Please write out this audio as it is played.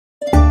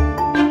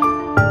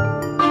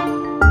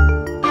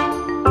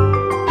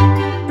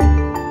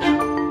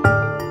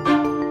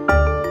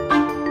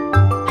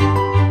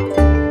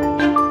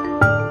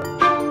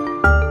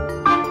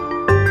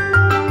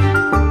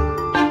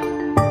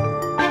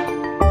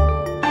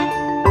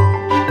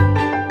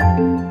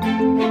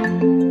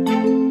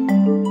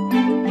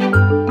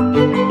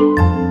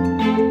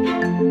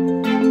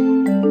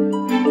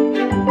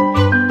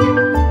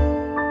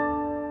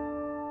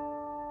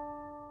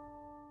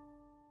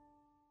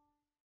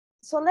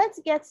So let's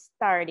get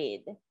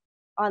started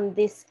on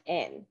this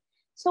end.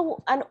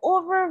 So an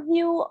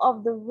overview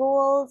of the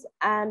roles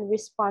and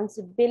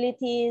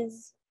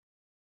responsibilities,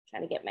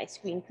 trying to get my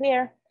screen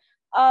clear,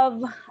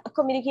 of a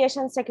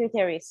communication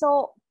secretary.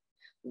 So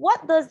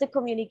what does the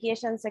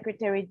communication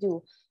secretary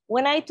do?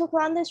 When I took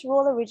on this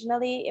role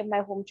originally in my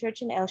home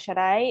church in El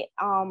Shaddai,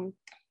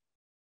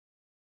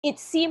 it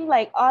seemed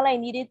like all I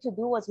needed to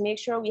do was make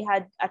sure we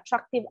had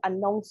attractive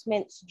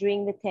announcements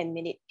during the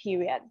 10-minute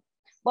period.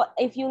 But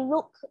if you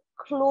look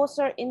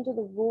closer into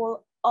the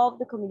role of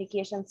the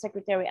communications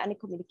secretary and the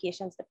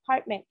communications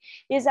department,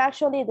 there's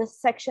actually the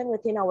section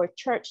within our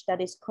church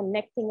that is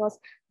connecting us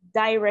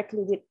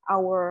directly with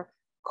our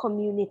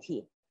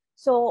community.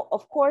 So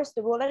of course,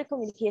 the role of the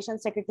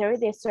communications secretary,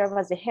 they serve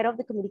as the head of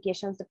the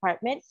communications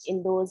department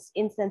in those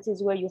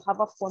instances where you have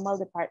a formal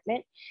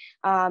department.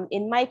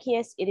 In my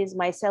case, it is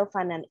myself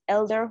and an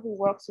elder who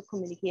works with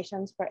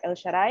communications for El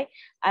Shaddai,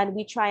 and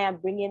we try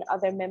and bring in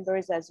other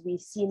members as we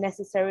see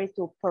necessary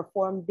to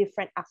perform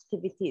different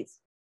activities.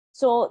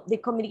 So the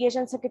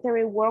communication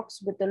secretary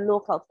works with the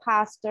local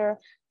pastor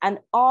and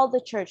all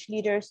the church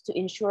leaders to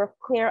ensure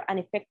clear and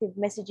effective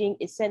messaging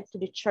is sent to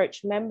the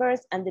church members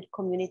and the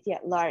community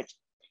at large.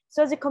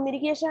 So as a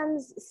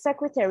communications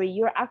secretary,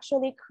 you're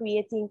actually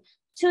creating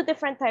two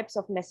different types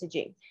of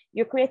messaging.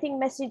 You're creating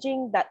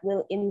messaging that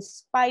will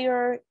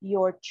inspire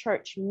your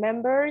church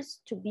members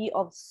to be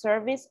of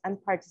service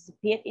and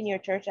participate in your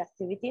church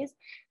activities.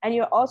 And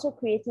you're also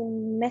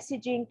creating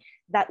messaging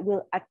that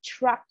will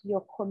attract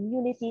your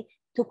community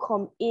to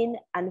come in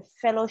and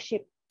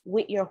fellowship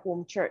with your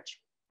home church.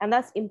 And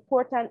that's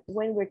important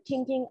when we're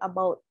thinking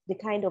about the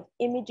kind of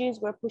images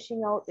we're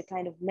pushing out, the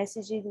kind of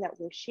messaging that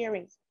we're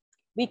sharing.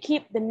 We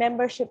keep the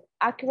membership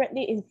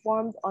accurately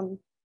informed on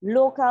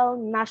local,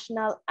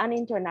 national, and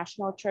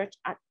international church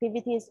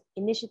activities,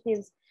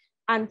 initiatives,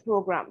 and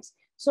programs.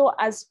 So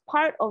as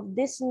part of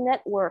this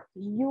network,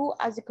 you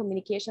as a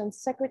communications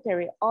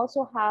secretary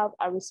also have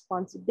a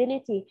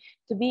responsibility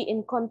to be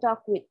in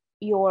contact with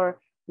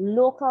your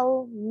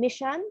local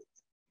mission,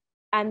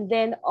 and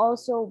then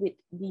also with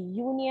the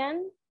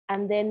union,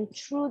 and then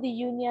through the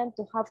union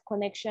to have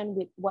connection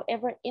with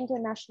whatever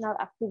international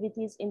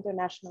activities,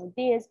 international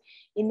days,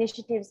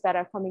 initiatives that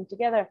are coming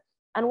together.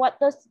 And what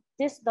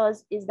this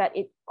does is that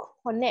it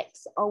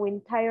connects our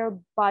entire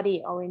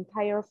body, our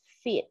entire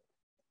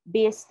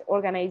faith-based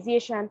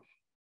organization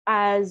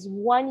as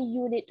one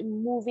unit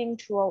moving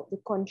throughout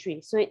the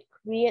country. So it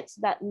creates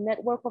that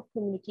network of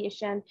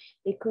communication.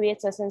 It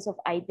creates a sense of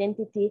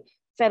identity,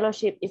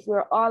 fellowship, if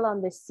we're all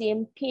on the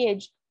same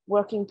page,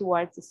 working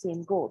towards the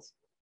same goals.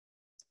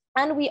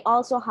 And we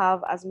also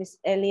have, as Ms.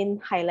 Ellen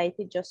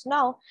highlighted just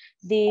now,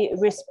 the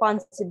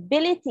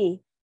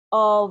responsibility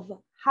of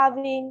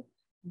having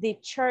the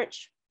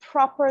church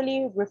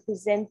properly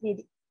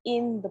represented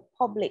in the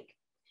public.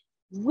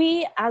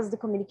 We, as the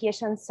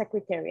communications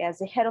secretary, as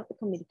the head of the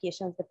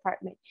communications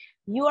department,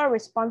 you are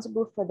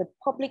responsible for the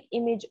public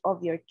image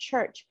of your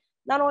church,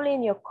 not only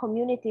in your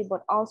community,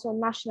 but also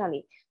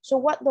nationally. So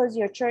what does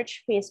your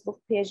church Facebook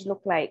page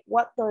look like?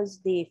 What does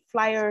the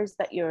flyers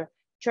that your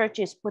church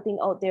is putting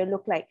out there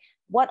look like?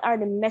 What are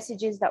the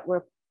messages that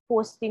we're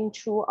posting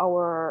through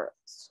our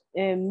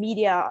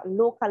media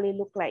locally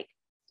look like?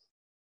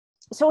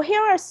 So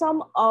here are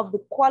some of the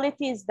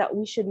qualities that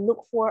we should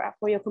look for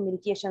your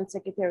communication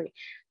secretary.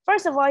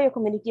 First of all, your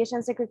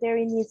communication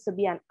secretary needs to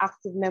be an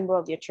active member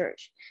of your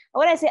church. And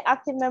when I say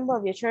active member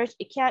of your church,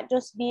 it can't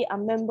just be a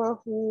member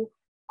who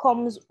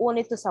comes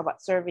only to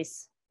Sabbath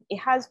service. It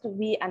has to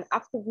be an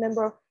active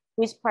member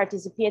who is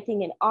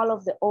participating in all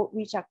of the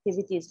outreach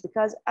activities,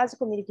 because as a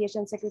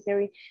communication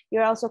secretary,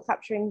 you're also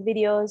capturing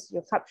videos,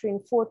 you're capturing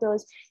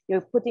photos, you're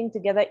putting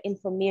together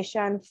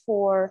information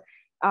for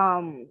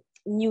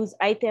news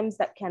items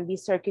that can be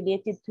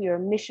circulated to your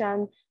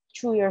mission,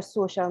 through your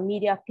social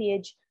media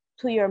page,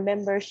 to your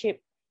membership,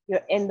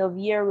 your end of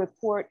year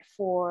report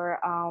for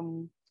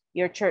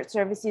your church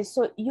services.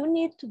 So you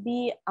need to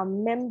be a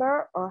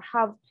member or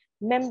have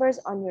members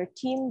on your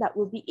team that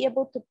will be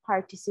able to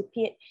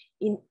participate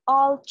in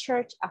all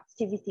church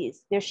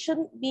activities. There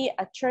shouldn't be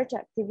a church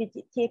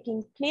activity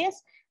taking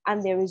place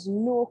and there is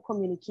no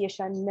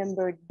communication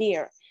member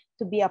there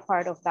to be a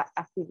part of that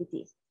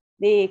activity.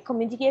 The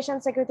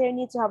communication secretary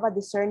needs to have a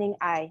discerning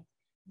eye,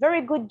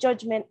 very good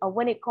judgment of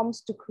when it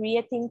comes to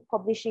creating,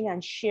 publishing,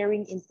 and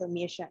sharing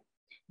information.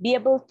 Be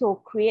able to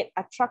create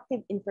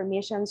attractive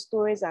information,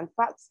 stories, and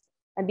facts,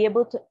 and be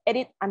able to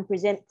edit and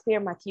present clear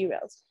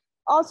materials.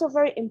 Also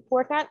very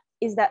important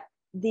is that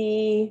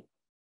the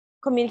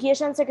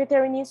communication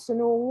secretary needs to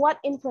know what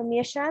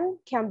information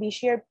can be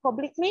shared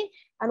publicly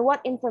and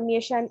what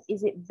information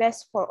is it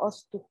best for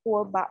us to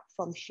hold back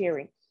from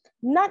sharing.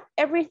 Not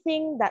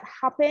everything that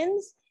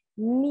happens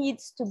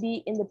needs to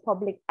be in the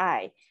public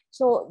eye.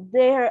 So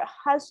there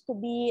has to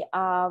be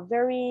a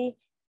very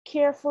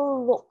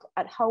careful look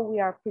at how we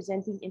are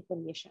presenting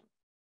information.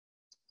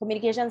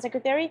 Communication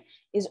secretary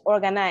is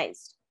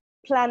organized,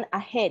 plan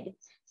ahead,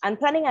 And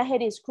planning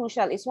ahead is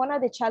crucial. It's one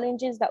of the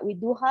challenges that we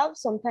do have.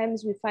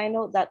 Sometimes we find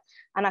out that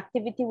an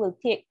activity will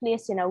take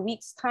place in a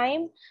week's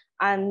time,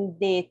 and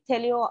they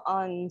tell you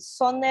on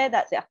Sunday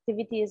that the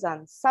activity is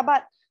on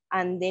Sabbath,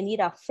 and they need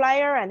a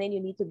flyer, and then you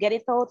need to get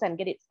it out and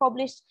get it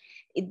published.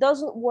 It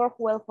doesn't work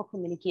well for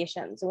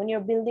communications. When you're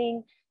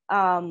building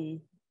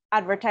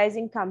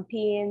advertising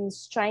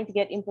campaigns, trying to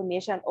get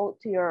information out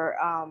to your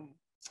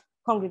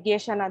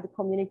congregation and the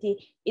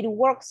community, it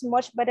works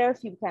much better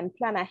if you can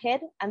plan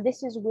ahead. And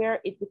this is where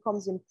it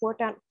becomes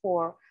important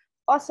for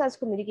us as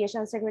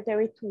communication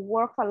secretary to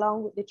work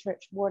along with the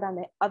church board and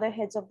the other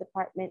heads of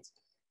departments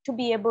to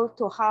be able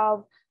to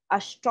have a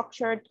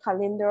structured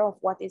calendar of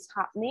what is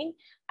happening,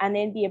 and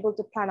then be able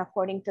to plan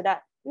according to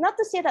that. Not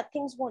to say that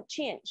things won't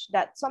change,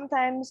 that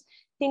sometimes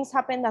things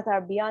happen that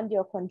are beyond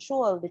your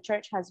control. The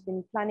church has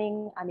been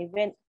planning an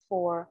event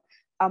for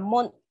a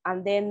month,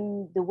 and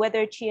then the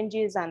weather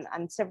changes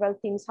and several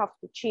things have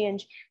to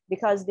change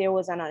because there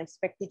was an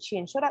unexpected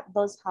change. So that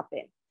does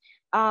happen.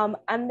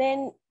 And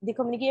then the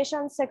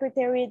communication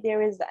secretary,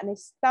 there is an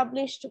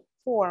established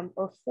form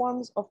or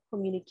forms of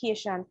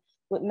communication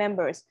with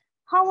members.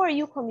 How are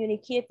you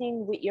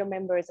communicating with your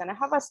members? And I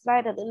have a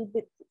slide a little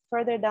bit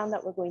further down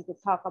that we're going to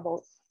talk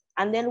about.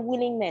 And then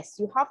willingness.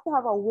 You have to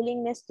have a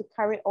willingness to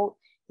carry out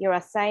your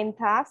assigned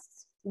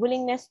tasks,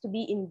 willingness to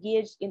be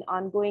engaged in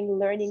ongoing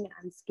learning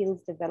and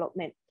skills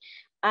development.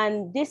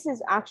 And this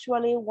is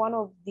actually one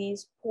of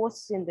these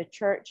posts in the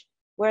church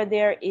where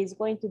there is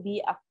going to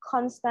be a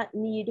constant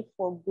need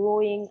for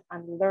growing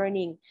and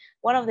learning.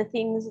 One of the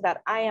things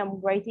that I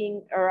am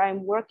writing, or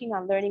I'm working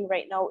on learning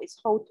right now, is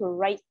how to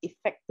write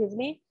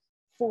effectively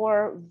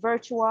for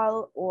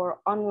virtual or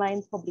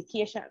online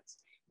publications.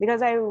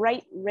 Because I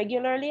write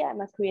regularly, I'm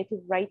a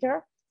creative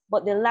writer,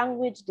 but the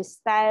language, the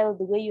style,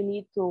 the way you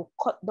need to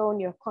cut down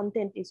your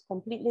content is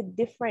completely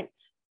different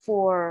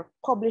for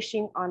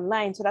publishing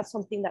online. So that's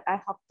something that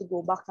I have to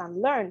go back and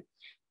learn.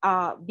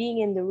 Being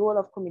in the role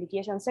of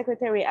communication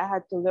secretary, I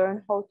had to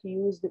learn how to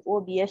use the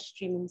OBS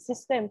streaming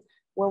system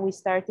when we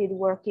started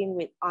working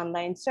with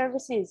online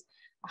services.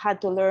 I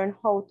had to learn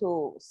how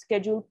to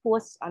schedule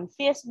posts on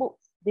Facebook.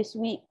 This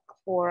week,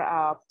 for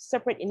a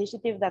separate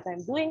initiative that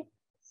I'm doing,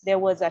 there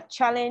was a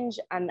challenge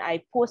and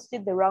I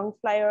posted the wrong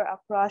flyer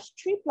across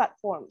 3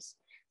 platforms.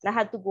 And I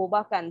had to go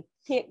back and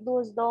take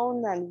those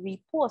down and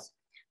repost.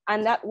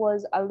 And that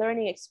was a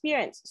learning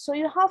experience. So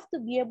you have to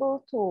be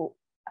able to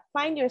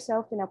find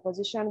yourself in a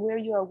position where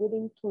you are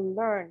willing to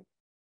learn,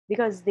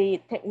 because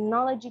the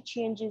technology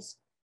changes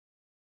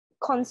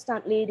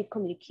constantly, the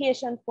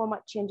communication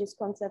format changes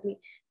constantly,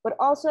 but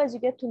also as you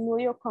get to know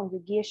your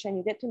congregation,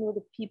 you get to know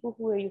the people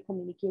who are you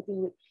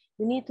communicating with,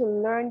 you need to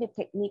learn the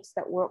techniques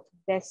that work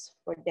best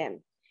for them.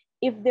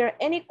 If there are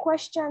any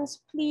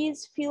questions,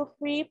 please feel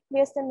free,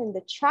 place them in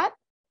the chat.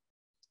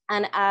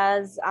 And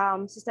as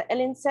Sister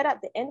Ellen said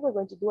at the end, we're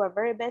going to do our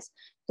very best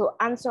to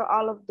answer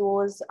all of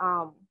those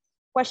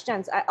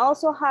questions. I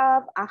also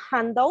have a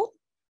handout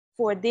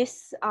for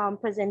this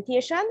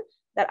presentation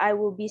that I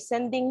will be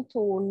sending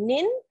to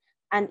Nin.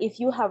 And if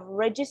you have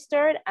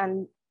registered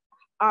and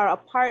are a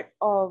part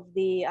of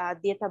the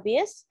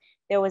database,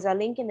 there was a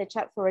link in the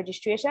chat for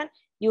registration.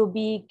 You'll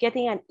be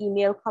getting an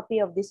email copy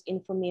of this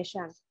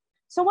information.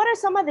 So what are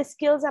some of the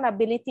skills and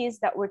abilities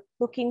that we're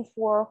looking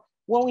for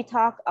when we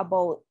talk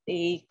about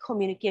a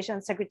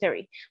communication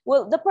secretary?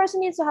 Well, the person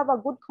needs to have a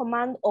good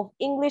command of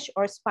English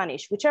or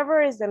Spanish,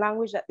 whichever is the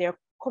language that they're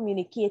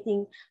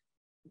communicating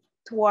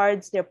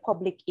towards their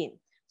public in.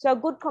 So a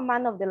good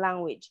command of the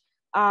language.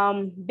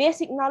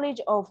 Basic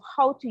knowledge of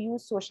how to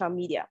use social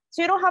media.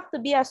 So you don't have to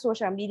be a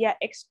social media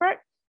expert,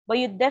 but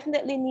you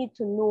definitely need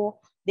to know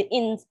the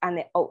ins and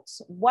the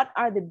outs. What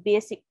are the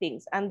basic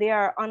things? And there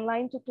are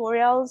online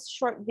tutorials,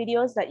 short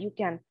videos that you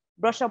can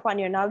brush up on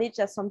your knowledge.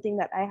 That's something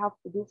that I have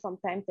to do from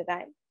time to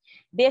time.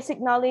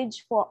 Basic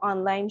knowledge for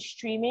online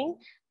streaming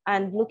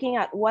and looking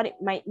at what it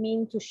might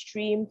mean to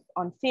stream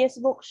on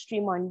Facebook,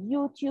 stream on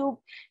YouTube,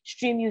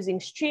 stream using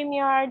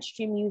StreamYard,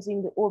 stream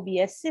using the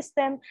OBS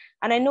system.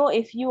 And I know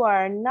if you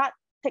are not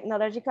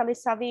technologically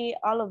savvy,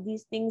 all of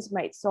these things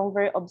might sound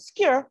very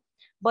obscure,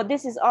 but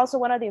this is also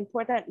one of the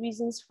important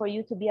reasons for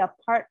you to be a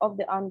part of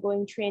the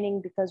ongoing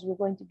training, because we're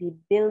going to be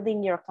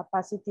building your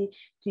capacity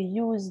to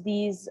use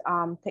these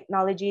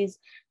technologies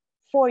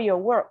for your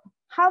work.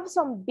 Have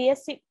some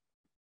basic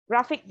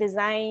graphic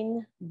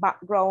design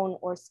background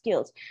or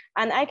skills.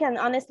 And I can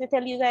honestly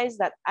tell you guys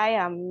that I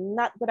am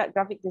not good at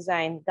graphic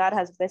design. God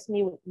has blessed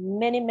me with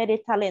many, many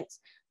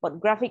talents, but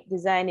graphic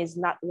design is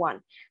not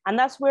one. And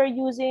that's where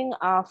using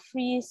a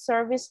free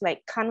service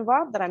like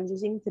Canva that I'm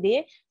using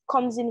today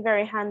comes in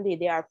very handy.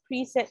 There are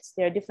presets,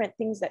 there are different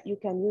things that you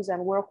can use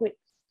and work with.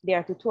 There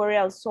are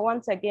tutorials. So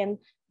once again,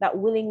 that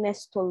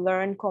willingness to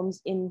learn comes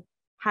in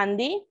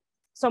handy.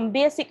 Some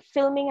basic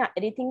filming and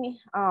editing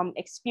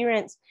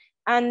experience.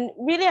 And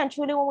really and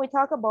truly, when we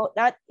talk about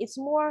that, it's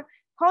more,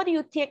 how do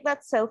you take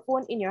that cell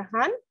phone in your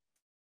hand,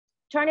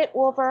 turn it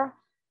over,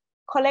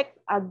 collect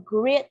a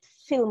great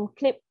film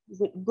clip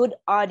with good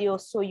audio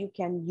so you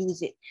can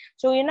use it.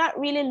 So you're not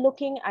really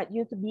looking at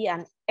you to be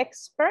an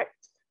expert,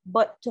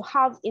 but to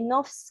have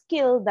enough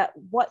skill that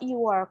what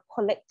you are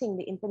collecting,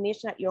 the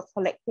information that you're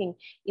collecting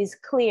is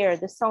clear,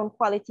 the sound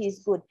quality is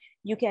good.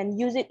 You can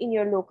use it in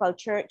your local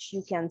church.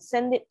 You can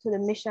send it to the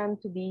mission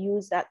to be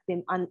used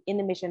in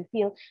the mission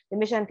field. The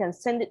mission can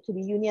send it to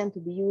the union to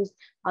be used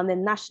on the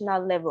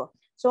national level.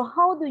 So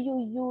how do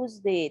you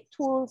use the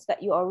tools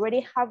that you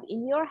already have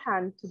in your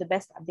hand to the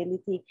best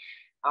ability,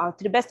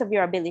 to the best of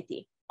your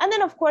ability? And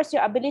then of course,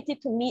 your ability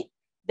to meet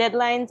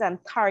deadlines and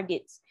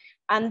targets.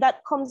 And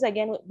that comes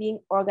again with being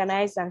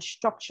organized and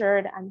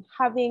structured and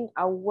having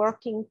a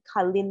working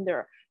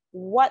calendar.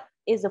 What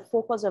is the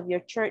focus of your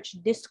church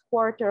this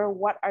quarter?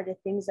 What are the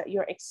things that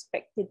you're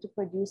expected to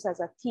produce as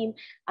a team?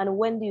 And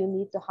when do you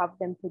need to have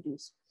them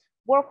produced?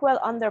 Work well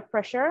under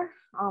pressure.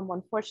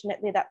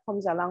 Unfortunately, that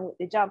comes along with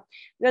the job.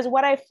 Because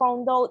what I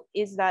found out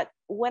is that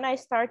when I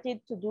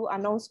started to do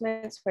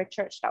announcements for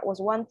church, that was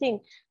one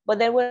thing. But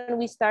then when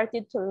we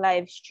started to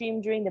live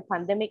stream during the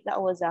pandemic, that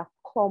was a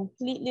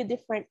completely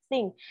different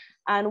thing.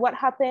 And what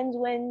happens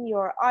when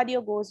your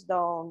audio goes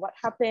down? What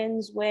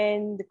happens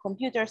when the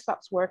computer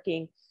stops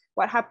working?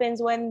 What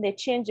happens when they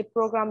change the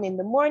program in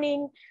the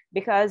morning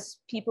because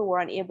people were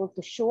unable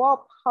to show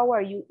up? How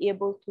are you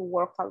able to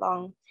work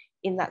along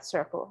in that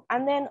circle?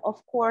 And then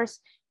of course,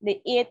 the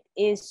 8th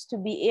is to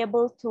be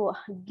able to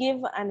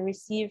give and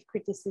receive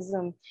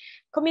criticism.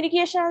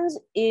 Communications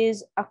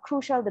is a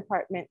crucial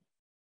department.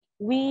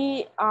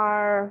 We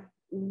are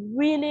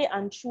really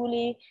and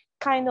truly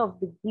kind of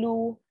the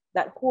glue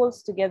that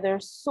holds together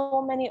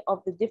so many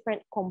of the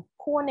different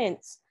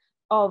components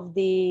of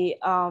the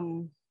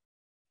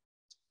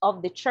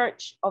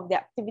church, of the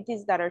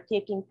activities that are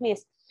taking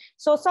place.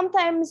 So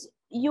sometimes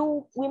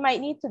we might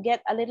need to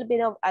get a little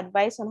bit of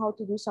advice on how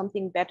to do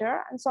something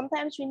better. And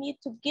sometimes we need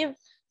to give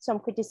some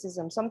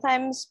criticism.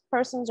 Sometimes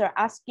persons are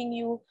asking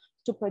you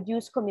to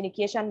produce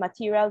communication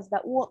materials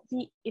that won't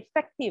be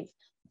effective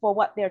for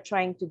what they're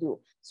trying to do.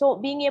 So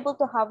being able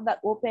to have that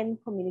open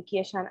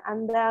communication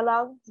and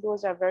dialogue,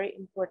 those are very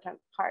important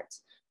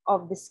parts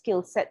of the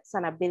skill sets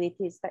and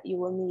abilities that you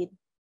will need.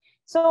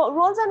 So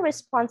roles and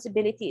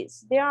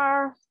responsibilities. There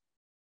are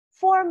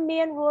 4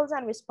 main roles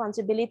and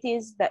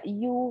responsibilities that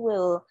you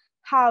will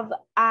have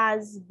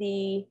as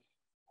the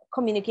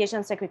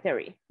communication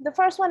secretary. The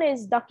first one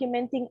is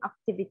documenting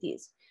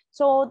activities.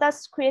 So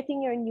that's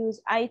creating your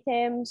news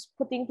items,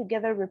 putting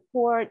together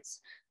reports,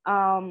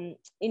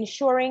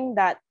 ensuring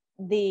that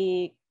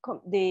the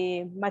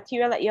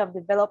material that you have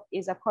developed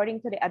is according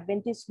to the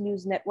Adventist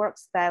News Network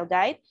style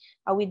guide.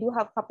 We do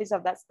have copies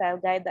of that style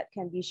guide that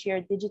can be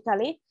shared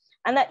digitally,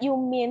 and that you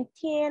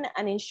maintain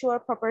and ensure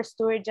proper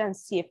storage and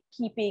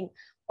safekeeping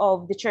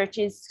of the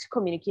church's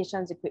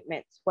communications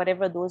equipment,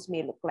 whatever those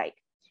may look like.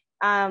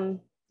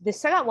 The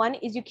second one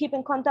is you keep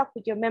in contact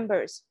with your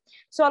members.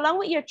 So along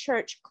with your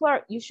church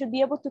clerk, you should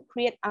be able to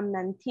create and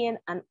maintain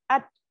an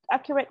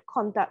accurate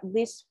contact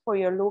list for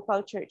your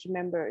local church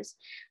members,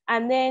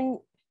 and then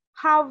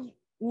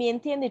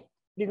maintain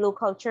the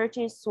local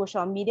church's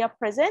social media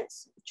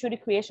presence through the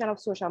creation of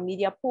social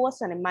media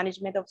posts and the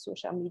management of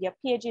social media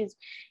pages.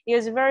 It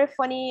was very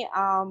funny.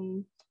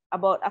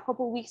 About a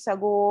couple of weeks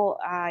ago,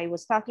 I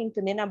was talking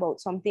to Nina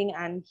about something,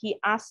 and he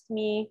asked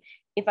me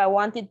if I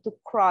wanted to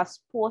cross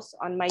post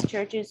on my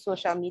church's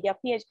social media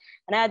page.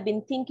 And I had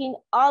been thinking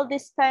all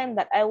this time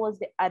that I was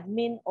the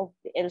admin of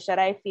the El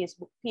Shaddai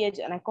Facebook page,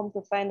 and I come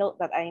to find out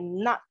that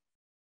I'm not,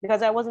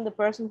 because I wasn't the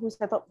person who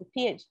set up the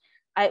page.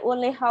 I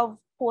only have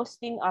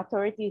posting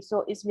authority.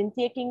 So it's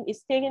taking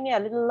me a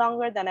little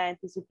longer than I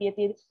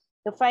anticipated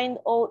to find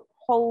out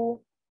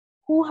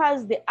who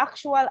has the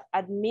actual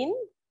admin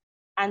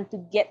and to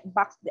get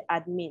back the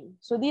admin.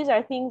 So these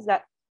are things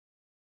that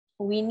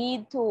we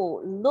need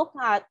to look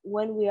at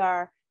when we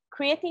are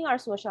creating our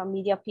social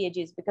media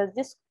pages, because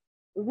this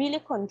really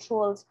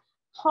controls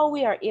how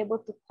we are able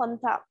to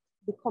contact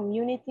the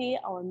community,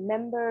 our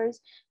members,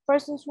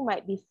 persons who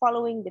might be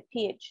following the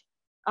page.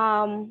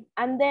 And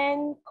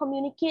then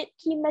communicate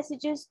key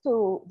messages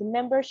to the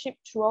membership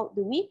throughout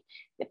the week,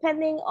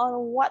 depending on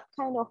what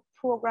kind of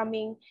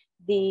programming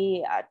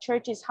the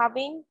church is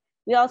having.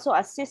 We also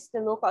assist the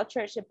local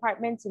church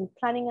departments in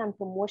planning and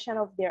promotion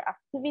of their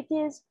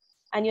activities,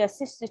 and you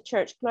assist the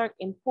church clerk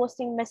in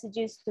posting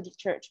messages to the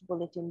church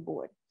bulletin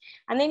board.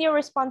 And then your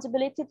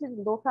responsibility to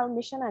the local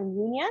mission and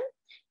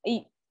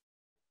union.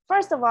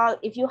 First of all,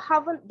 if you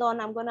haven't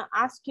done, I'm gonna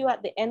ask you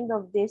at the end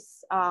of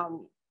this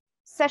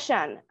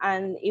session,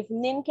 and if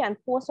Nin can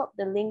post up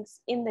the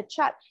links in the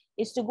chat,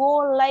 is to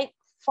go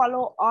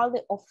follow all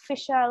the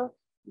official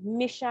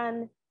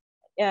mission,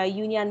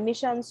 union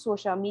mission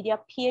social media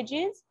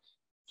pages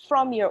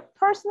from your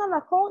personal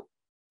account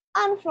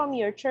and from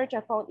your church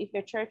account if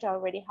your church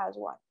already has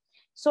one,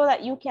 so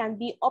that you can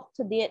be up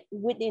to date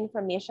with the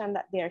information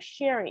that they're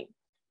sharing.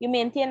 You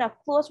maintain a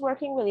close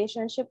working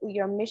relationship with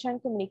your mission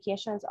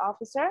communications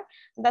officer.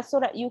 That's so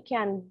that you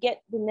can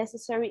get the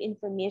necessary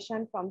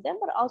information from them,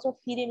 but also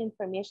feed in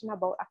information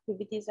about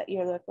activities that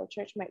your local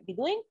church might be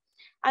doing,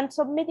 and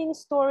submitting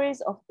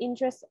stories of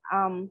interest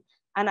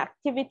and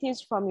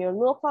activities from your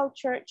local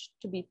church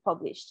to be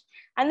published.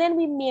 And then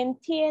we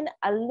maintain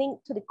a link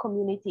to the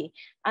community.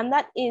 And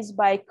that is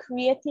by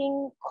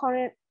creating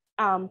current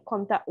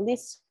contact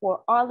lists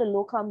for all the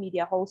local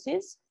media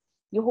houses.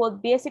 You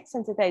hold basic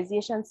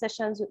sensitization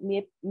sessions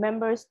with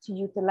members to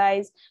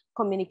utilize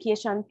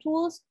communication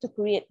tools to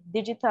create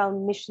digital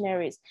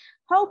missionaries.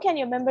 How can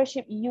your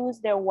membership use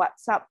their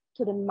WhatsApp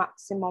to the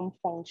maximum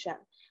function?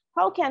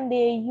 How can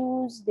they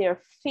use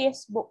their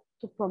Facebook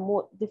to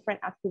promote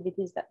different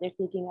activities that they're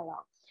taking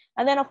along?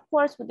 And then of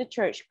course, with the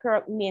church,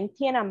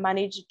 maintain and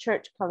manage the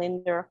church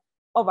calendar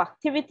of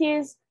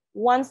activities.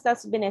 Once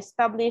that's been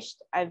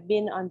established, I've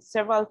been on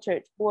several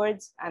church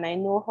boards and I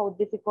know how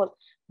difficult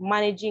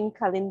managing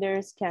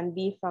calendars can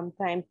be from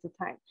time to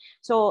time.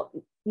 So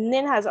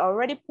Nin has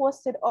already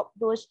posted up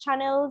those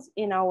channels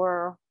in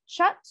our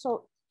chat.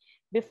 So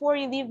before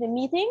you leave the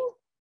meeting,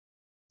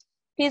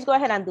 please go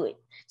ahead and do it.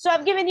 So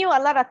I've given you a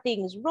lot of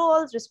things,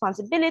 roles,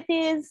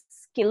 responsibilities,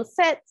 skill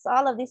sets,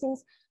 all of these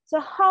things.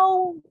 So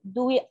how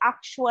do we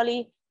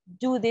actually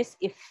do this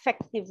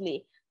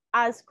effectively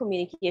as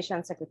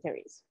communication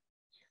secretaries?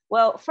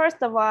 Well,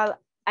 first of all,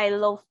 I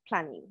love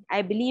planning.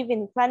 I believe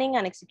in planning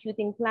and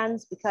executing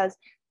plans because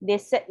they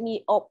set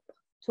me up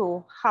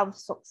to have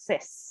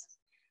success.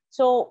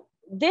 So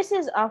this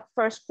is our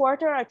first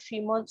quarter, our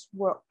 3 months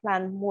work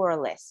plan, more or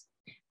less.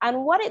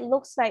 And what it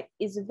looks like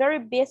is very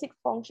basic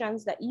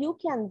functions that you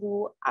can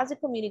do as a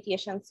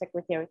communication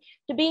secretary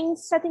to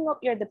setting up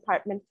your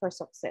department for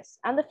success.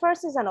 And the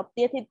first is an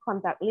updated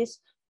contact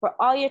list for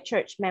all your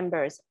church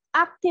members,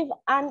 active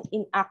and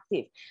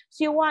inactive.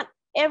 So you want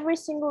every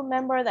single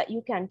member that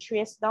you can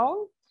trace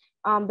down.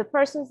 The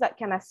persons that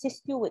can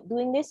assist you with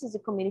doing this is the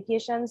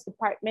communications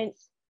department.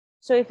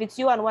 So if it's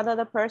you and one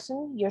other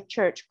person, your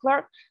church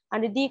clerk,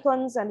 and the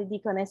deacons and the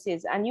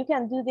deaconesses. And you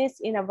can do this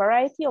in a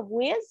variety of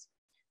ways.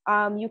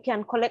 You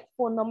can collect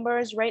phone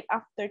numbers right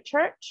after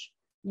church.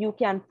 You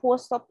can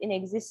post up in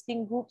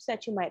existing groups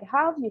that you might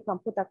have. You can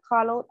put a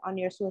call out on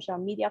your social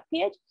media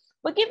page,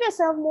 but give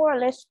yourself more or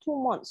less 2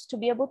 months to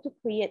be able to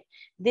create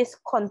this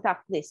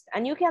contact list.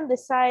 And you can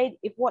decide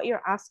if what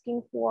you're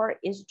asking for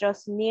is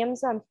just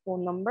names and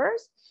phone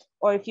numbers,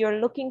 or if you're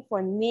looking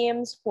for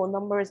names, phone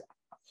numbers,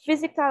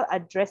 physical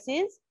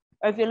addresses,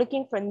 or if you're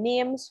looking for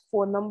names,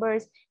 phone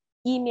numbers,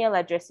 email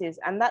addresses.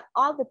 And that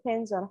all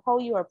depends on how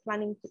you are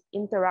planning to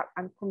interact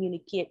and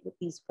communicate with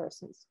these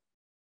persons.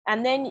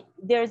 And then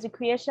there's the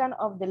creation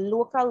of the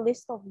local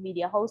list of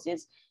media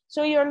houses.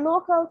 So your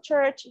local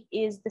church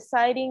is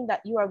deciding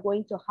that you are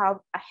going to have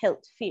a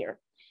health fair.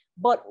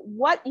 But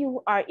what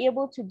you are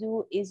able to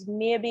do is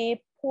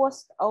maybe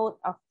post out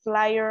a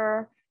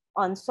flyer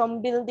on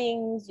some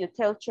buildings. You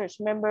tell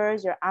church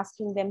members, you're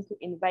asking them to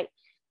invite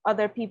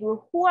other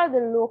people. Who are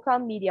the local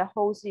media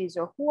houses,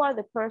 or who are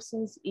the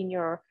persons in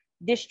your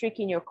district,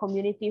 in your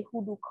community,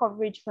 who do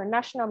coverage for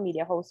national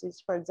media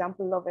houses, for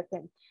example, Love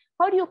FM?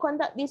 How do you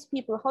contact these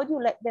people? How do you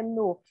let them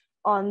know?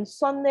 On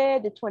Sunday,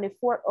 the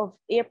 24th of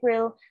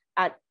April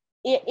at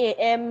 8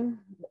 a.m.,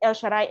 El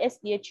Shaddai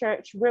SDA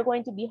Church, we're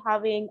going to be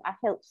having a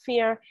health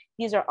fair.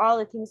 These are all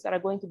the things that are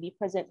going to be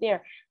present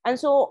there. And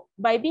so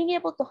by being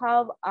able to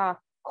have a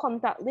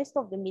contact list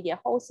of the media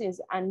houses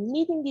and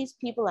meeting these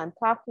people and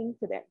talking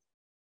to them,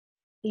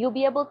 you'll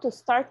be able to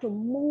start to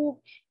move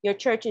your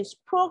church's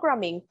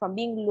programming from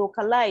being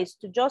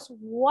localized to just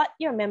what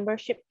your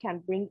membership can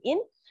bring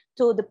in,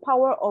 to the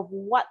power of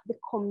what the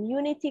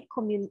community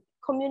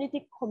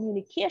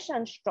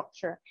communication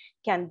structure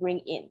can bring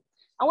in.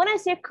 And when I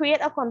say create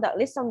a contact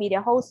list of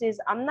media houses,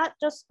 I'm not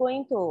just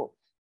going to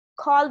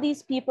call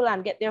these people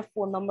and get their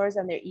phone numbers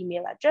and their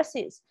email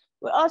addresses.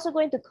 We're also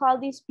going to call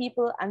these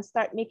people and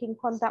start making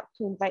contact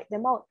to invite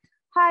them out.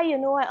 Hi,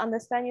 I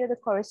understand you're the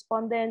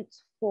correspondent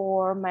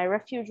for my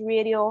refuge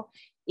radio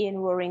in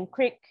Roaring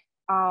Creek.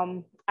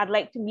 I'd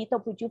like to meet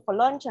up with you for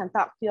lunch and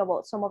talk to you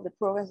about some of the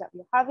programs that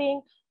we're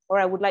having, or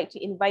I would like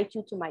to invite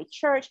you to my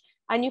church.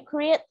 And you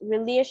create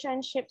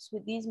relationships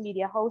with these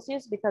media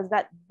houses because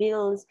that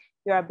builds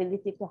your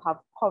ability to have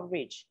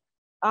coverage.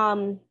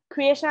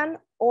 Creation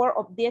or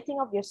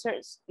updating of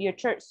your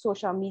church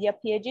social media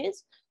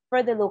pages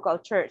for the local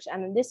church.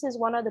 And this is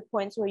one of the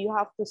points where you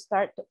have to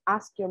start to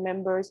ask your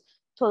members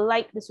to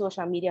like the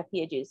social media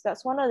pages.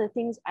 That's one of the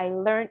things I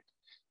learned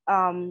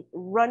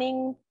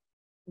running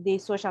the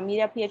social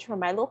media page for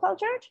my local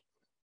church.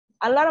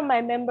 A lot of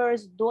my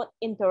members don't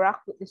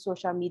interact with the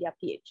social media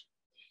page.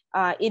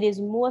 It is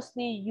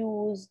mostly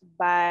used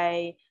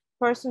by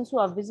persons who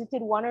have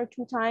visited 1 or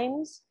 2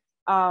 times,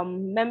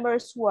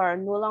 members who are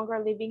no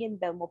longer living in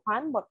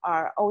Belmopan, but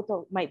are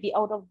might be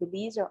out of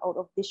Belize or out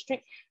of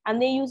district,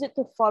 and they use it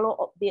to follow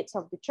updates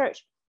of the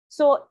church.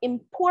 So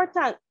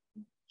important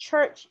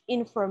church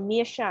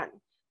information,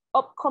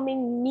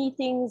 upcoming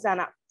meetings and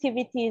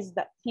activities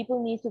that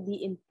people need to be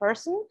in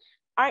person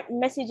aren't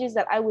messages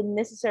that I would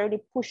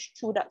necessarily push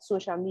through that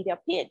social media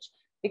page,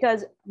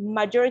 because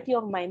majority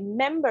of my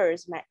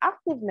members, my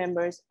active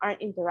members,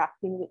 aren't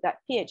interacting with that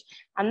page.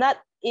 And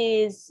that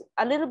is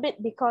a little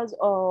bit because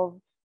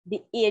of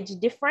the age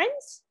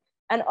difference,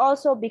 and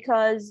also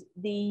because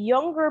the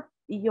younger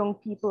young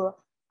people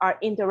are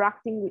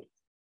interacting with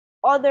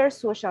other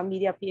social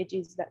media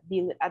pages that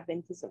deal with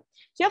Adventism.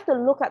 So you have to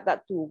look at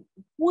that too.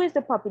 Who is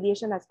the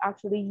population that's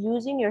actually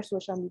using your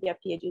social media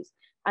pages?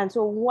 And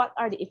so what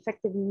are the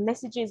effective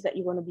messages that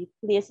you're going to be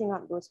placing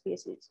on those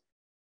pages?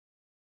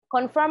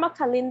 Confirm a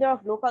calendar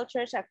of local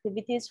church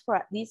activities for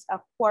at least a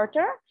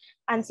quarter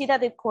and see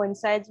that it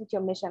coincides with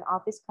your mission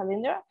office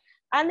calendar.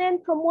 And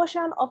then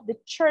promotion of the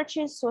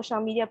church's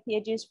social media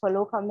pages for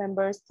local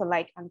members to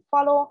like and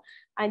follow.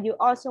 And you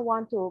also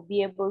want to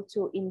be able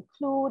to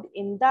include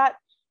in that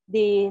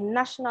the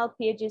national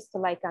pages to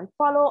like and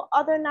follow,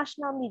 other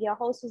national media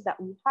houses that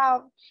we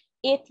have,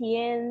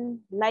 ATN,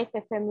 Life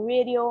FM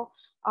radio,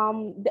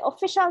 the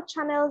official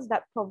channels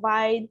that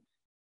provide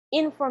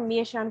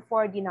information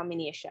for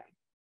denomination.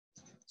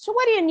 So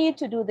what do you need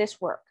to do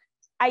this work?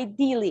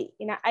 Ideally,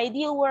 in an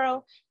ideal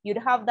world, you'd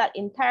have that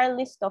entire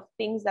list of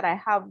things that I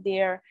have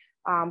there,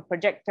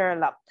 projector,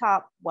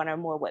 laptop, one or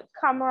more web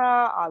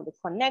camera, all the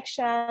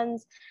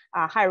connections,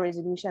 high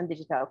resolution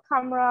digital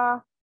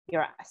camera,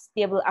 your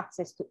stable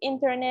access to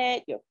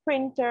internet, your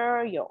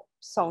printer, your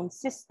sound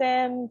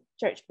system,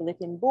 church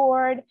bulletin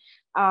board,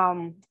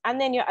 and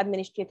then your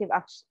administrative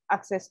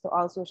access to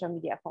all social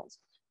media accounts.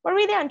 But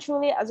really and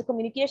truly, as a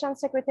communication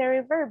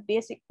secretary, very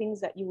basic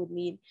things that you would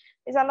need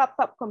is a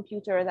laptop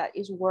computer that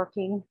is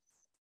working,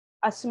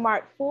 a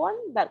smartphone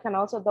that can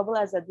also double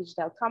as a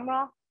digital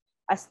camera,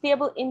 a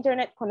stable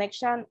internet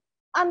connection,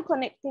 and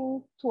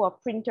connecting to a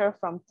printer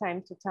from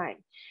time to time.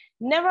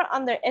 Never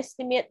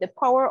underestimate the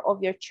power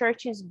of your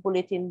church's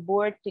bulletin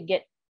board to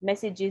get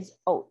messages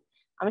out.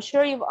 I'm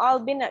sure you've all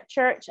been at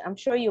church. I'm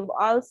sure you've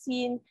all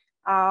seen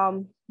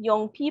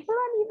young people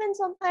and even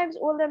sometimes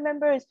older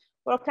members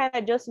who are kind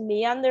of just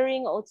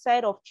meandering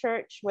outside of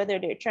church, whether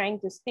they're trying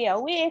to stay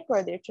awake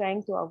or they're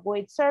trying to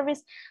avoid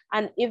service.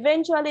 And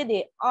eventually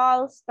they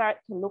all start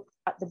to look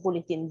at the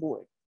bulletin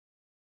board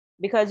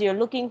because you're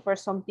looking for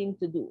something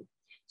to do.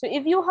 So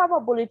if you have a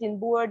bulletin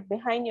board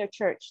behind your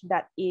church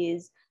that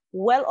is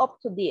well up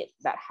to date,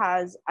 that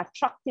has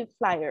attractive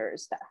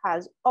flyers, that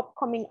has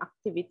upcoming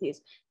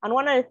activities. And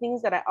one of the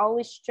things that I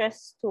always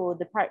stress to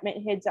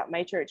department heads at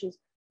my church is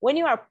when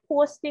you are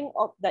posting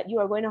up that you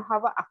are going to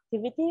have an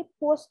activity,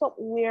 post up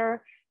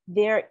where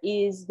there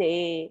is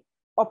the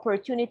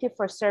opportunity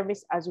for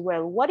service as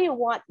well. What do you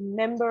want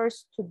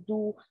members to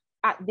do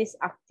at this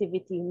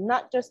activity,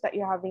 not just that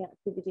you're having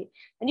activity?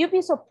 And you'd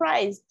be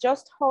surprised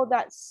just how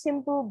that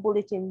simple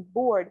bulletin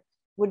board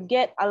would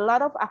get a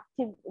lot of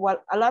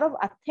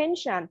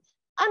attention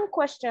and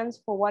questions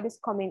for what is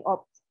coming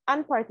up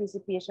and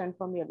participation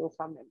from your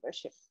local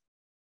membership.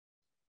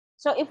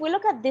 So if we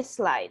look at this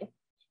slide,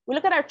 we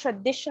look at our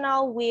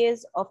traditional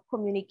ways of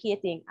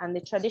communicating and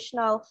the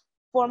traditional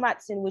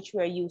formats in which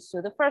we're used.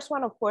 So the first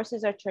one, of course,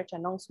 is our church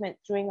announcement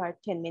during our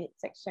 10-minute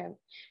section,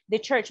 the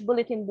church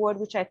bulletin board,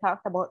 which I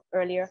talked about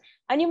earlier,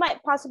 and you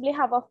might possibly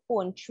have a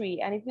phone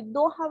tree. And if you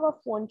don't have a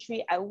phone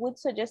tree, I would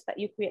suggest that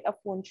you create a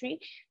phone tree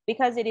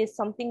because it is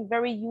something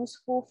very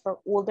useful for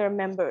older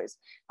members.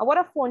 And what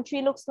a phone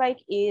tree looks like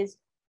is,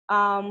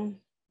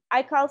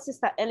 I call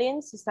Sister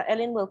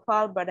Ellen will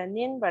call Brother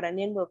Nin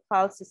will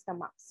call Sister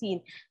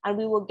Maxine, and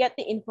we will get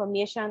the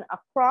information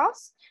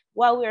across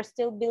while we are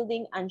still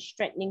building and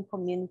strengthening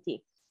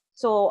community.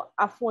 So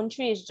a phone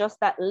tree is just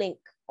that link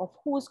of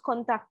who's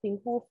contacting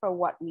who for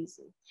what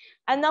reason.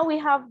 And now we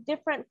have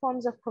different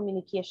forms of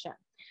communication.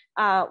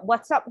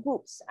 WhatsApp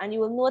groups, and you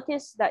will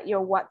notice that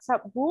your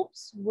WhatsApp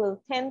groups will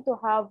tend to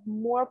have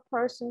more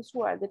persons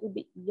who are a little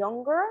bit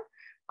younger.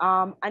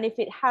 And if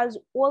it has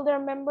older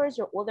members,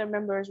 your older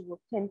members will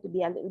tend to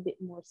be a little bit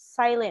more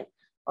silent,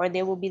 or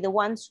they will be the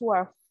ones who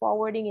are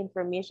forwarding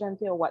information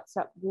to your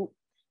WhatsApp group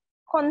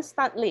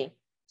constantly.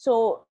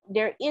 So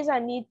there is a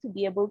need to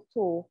be able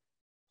to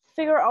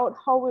figure out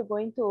how we're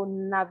going to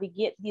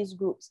navigate these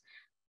groups.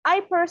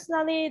 I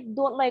personally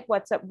don't like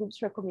WhatsApp groups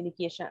for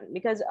communication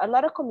because a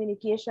lot of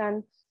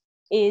communication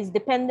is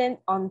dependent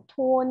on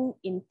tone,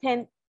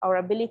 intent, our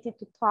ability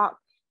to talk.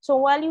 So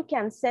while you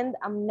can send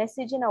a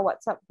message in a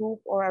WhatsApp group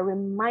or a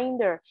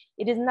reminder,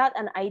 it is not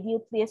an ideal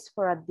place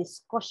for a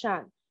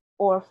discussion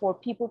or for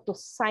people to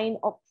sign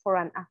up for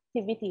an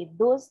activity.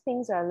 Those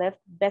things are left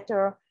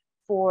better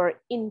for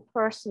in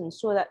person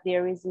so that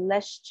there is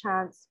less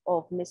chance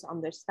of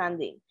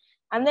misunderstanding.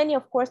 And then,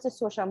 of course, the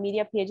social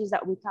media pages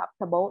that we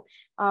talked about,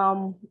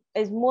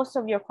 is most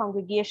of your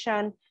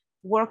congregation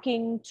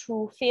working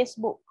through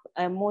Facebook,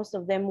 and most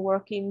of them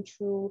working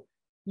through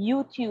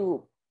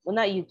YouTube, well,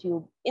 not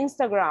YouTube,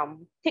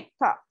 Instagram,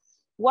 TikTok.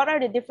 What are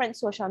the different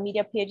social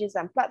media pages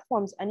and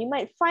platforms? And you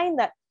might find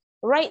that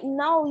right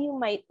now you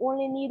might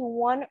only need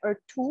one or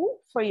two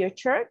for your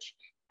church.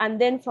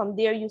 And then from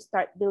there, you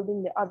start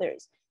building the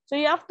others. So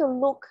you have to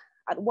look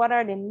at what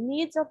are the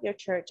needs of your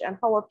church and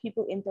how are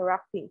people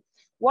interacting.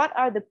 What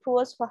are the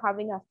pros for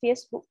having a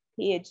Facebook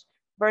page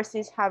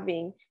versus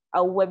having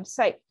a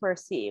website per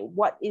se?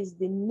 What is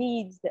the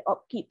needs, the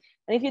upkeep?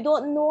 And if you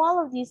don't know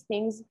all of these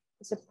things,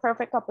 it's a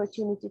perfect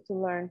opportunity to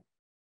learn.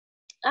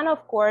 And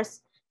of course,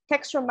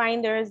 text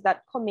reminders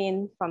that come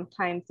in from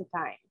time to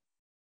time.